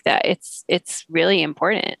I think that it's really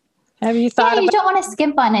important. Have you thought you don't want to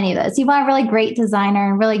skimp on any of those. You want a really great designer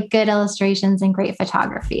and really good illustrations and great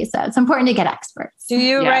photography. So it's important to get experts. Do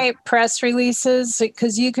you write press releases?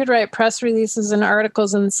 Because you could write press releases and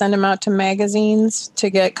articles and send them out to magazines to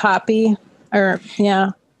get copy Yeah,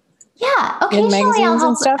 occasionally I'll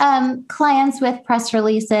help clients with press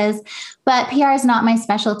releases, but PR is not my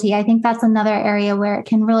specialty. I think that's another area where it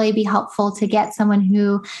can really be helpful to get someone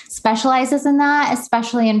who specializes in that,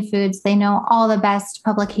 especially in foods. They know all the best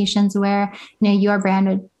publications where your brand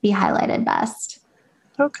would be highlighted best.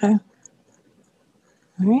 Okay.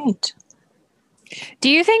 All right. Do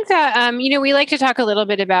you think that, we like to talk a little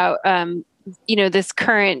bit about, this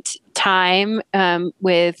current time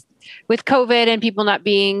with COVID and people not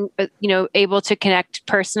being, able to connect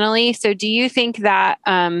personally. So do you think that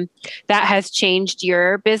that has changed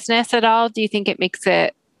your business at all? Do you think it makes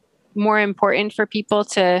it more important for people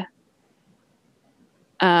to,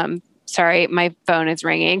 sorry, my phone is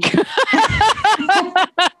ringing. As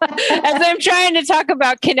I'm trying to talk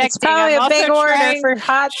about connecting, it's probably I'm a big also order for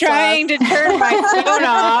hot trying to turn my phone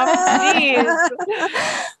off. Jeez.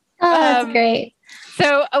 That's great.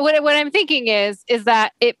 So what I'm thinking is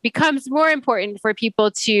that it becomes more important for people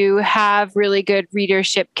to have really good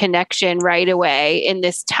readership connection right away in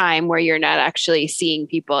this time where you're not actually seeing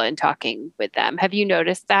people and talking with them. Have you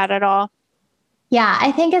noticed that at all? Yeah,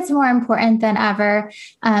 I think it's more important than ever,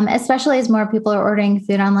 especially as more people are ordering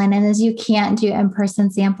food online and as you can't do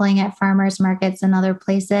in-person sampling at farmers markets and other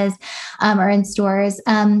places or in stores,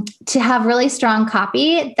 to have really strong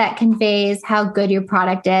copy that conveys how good your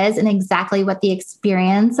product is and exactly what the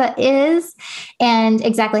experience is and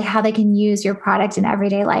exactly how they can use your product in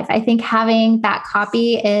everyday life. I think having that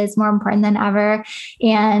copy is more important than ever.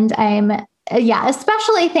 And I'm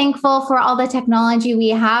especially thankful for all the technology we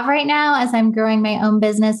have right now as I'm growing my own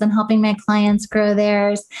business and helping my clients grow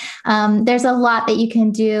theirs. There's a lot that you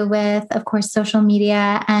can do with, of course, social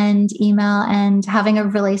media and email and having a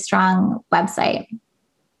really strong website.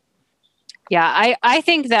 Yeah, I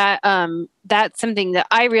think that that's something that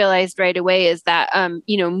I realized right away is that,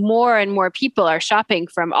 more and more people are shopping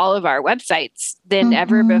from all of our websites than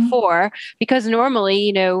ever before, because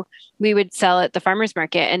normally, we would sell at the farmer's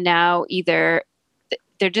market and now either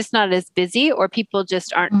they're just not as busy or people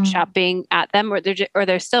just aren't shopping at them or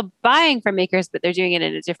they're still buying from makers, but they're doing it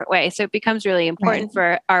in a different way. So it becomes really important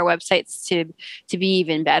for our websites to be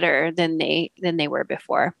even better than they were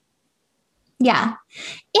before. Yeah.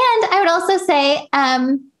 And I would also say,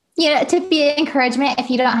 to be an encouragement, if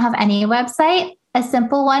you don't have any website, a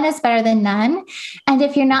simple one is better than none. And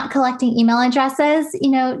if you're not collecting email addresses,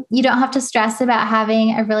 you don't have to stress about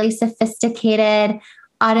having a really sophisticated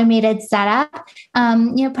automated setup.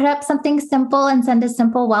 Put up something simple and send a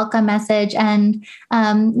simple welcome message. And,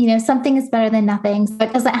 something is better than nothing. So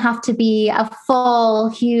it doesn't have to be a full,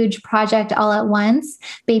 huge project all at once.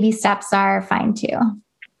 Baby steps are fine too.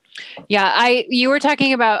 Yeah, you were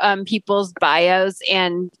talking about people's bios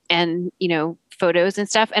and photos and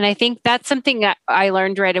stuff. And I think that's something that I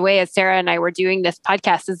learned right away as Sarah and I were doing this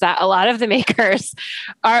podcast is that a lot of the makers,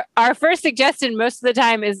 our first suggestion most of the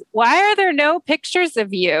time is, why are there no pictures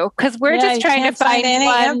of you? Because we're just trying to find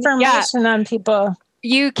any information on people.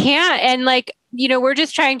 You can't. And we're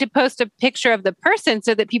just trying to post a picture of the person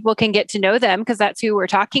so that people can get to know them because that's who we're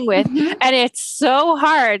talking with. And it's so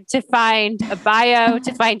hard to find a bio,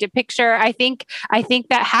 to find a picture. I think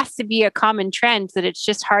that has to be a common trend, that it's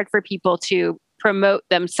just hard for people to promote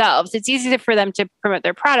themselves. It's easy for them to promote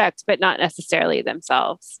their products, but not necessarily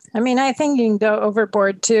themselves. I mean, I think you can go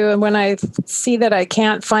overboard too. And when I see that I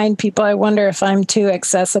can't find people, I wonder if I'm too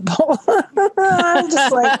accessible. I'm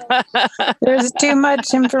just like, there's too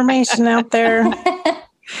much information out there.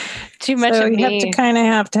 Too much. So you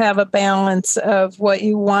have to have a balance of what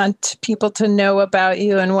you want people to know about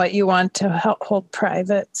you and what you want to hold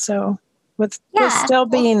private. So with still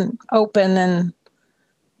being open and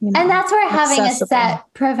and that's where having a set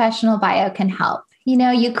professional bio can help.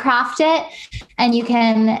 You craft it and you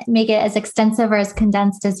can make it as extensive or as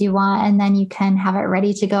condensed as you want. And then you can have it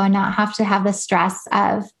ready to go and not have to have the stress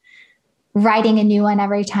of writing a new one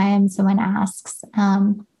every time someone asks.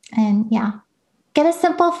 Get a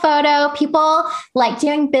simple photo. People like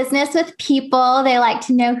doing business with people. They like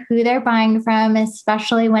to know who they're buying from,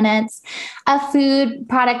 especially when it's a food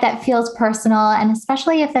product that feels personal. And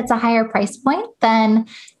especially if it's a higher price point, then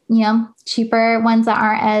cheaper ones that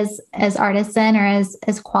aren't as artisan or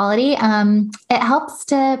as quality. It helps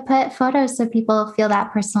to put photos so people feel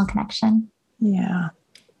that personal connection. Yeah.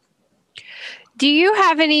 Do you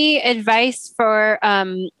have any advice for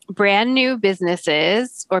brand new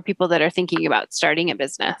businesses or people that are thinking about starting a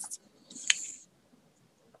business?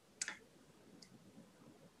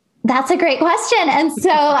 That's a great question. And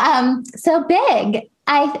so big.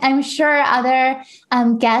 I'm sure other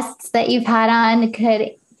guests that you've had on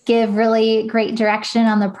could give really great direction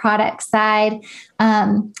on the product side.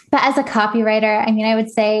 But as a copywriter, I would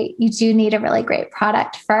say you do need a really great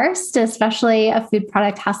product first, especially a food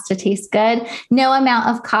product has to taste good. No amount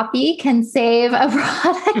of copy can save a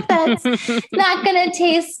product that's not going to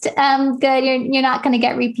taste good. You're not going to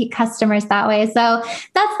get repeat customers that way. So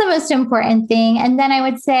that's the most important thing. And then I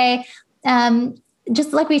would say,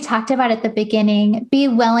 just like we talked about at the beginning, be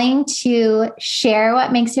willing to share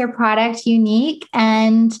what makes your product unique,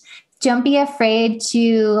 and don't be afraid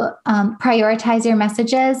to prioritize your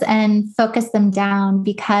messages and focus them down,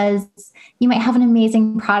 because you might have an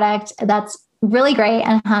amazing product that's really great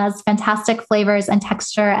and has fantastic flavors and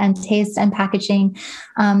texture and taste and packaging.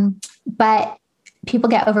 But people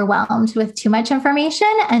get overwhelmed with too much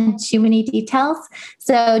information and too many details.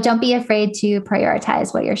 So don't be afraid to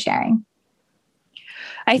prioritize what you're sharing.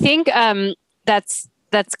 I think that's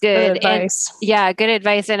good advice. And, good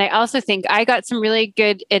advice. And I also think I got some really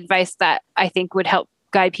good advice that I think would help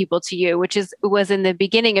guide people to you, which was in the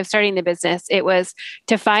beginning of starting the business. It was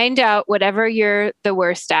to find out whatever you're the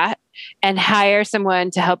worst at and hire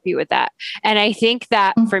someone to help you with that. And I think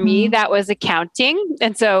that for me, that was accounting.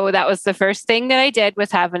 And so that was the first thing that I did,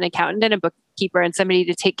 was have an accountant and a bookkeeper and somebody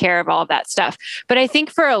to take care of all of that stuff. But I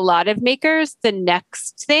think for a lot of makers, the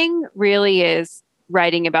next thing really is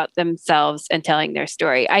writing about themselves and telling their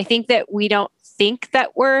story. I think that we don't think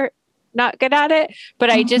that we're not good at it, but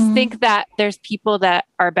I just think that there's people that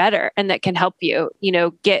are better and that can help you,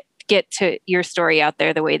 get to your story out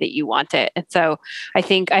there the way that you want it. And so I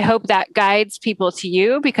hope that guides people to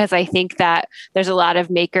you, because I think that there's a lot of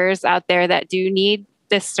makers out there that do need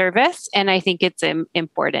this service. And I think it's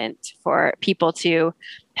important for people to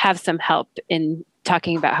have some help in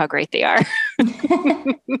talking about how great they are.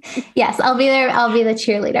 Yes, I'll be there. I'll be the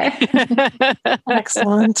cheerleader.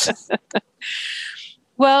 Excellent.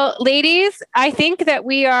 Well, ladies, I think that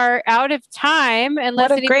we are out of time,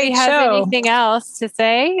 unless anybody has anything else to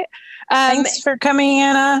say. Thanks for coming,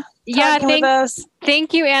 Anna. With us.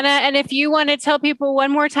 Thank you, Anna. And if you want to tell people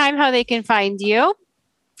one more time how they can find you.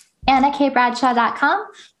 AnnaKBradshaw.com,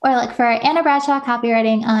 or look for Anna Bradshaw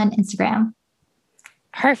Copywriting on Instagram.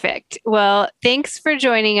 Perfect. Well, thanks for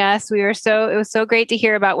joining us. It was so great to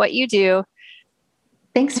hear about what you do.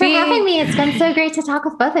 Thanks for having me. It's been so great to talk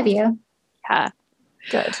with both of you. Yeah.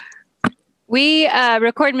 Good. We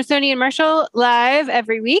record Missoni and Marshall live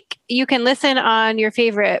every week. You can listen on your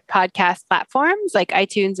favorite podcast platforms like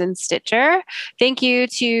iTunes and Stitcher. Thank you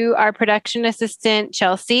to our production assistant,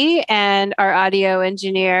 Chelsea, and our audio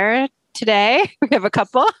engineer today. We have a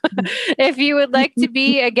couple. If you would like to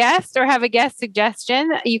be a guest or have a guest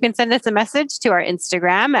suggestion, you can send us a message to our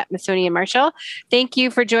Instagram at Missoni and Marshall. Thank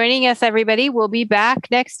you for joining us, everybody. We'll be back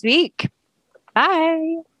next week.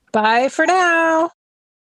 Bye. Bye for now.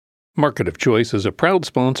 Market of Choice is a proud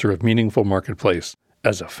sponsor of Meaningful Marketplace.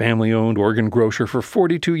 As a family-owned Oregon grocer for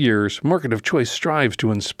 42 years, Market of Choice strives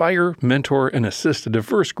to inspire, mentor, and assist a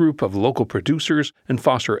diverse group of local producers and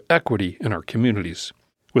foster equity in our communities.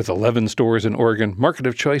 With 11 stores in Oregon, Market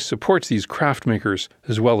of Choice supports these craft makers,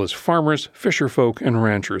 as well as farmers, fisherfolk, and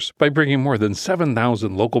ranchers, by bringing more than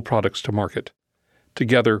 7,000 local products to market.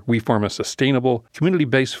 Together, we form a sustainable,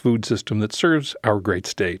 community-based food system that serves our great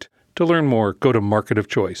state. To learn more, go to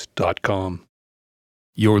marketofchoice.com.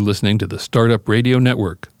 You're listening to the Startup Radio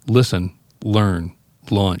Network. Listen, learn,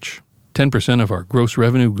 launch. 10% of our gross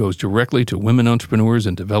revenue goes directly to women entrepreneurs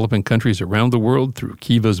in developing countries around the world through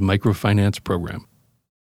Kiva's microfinance program.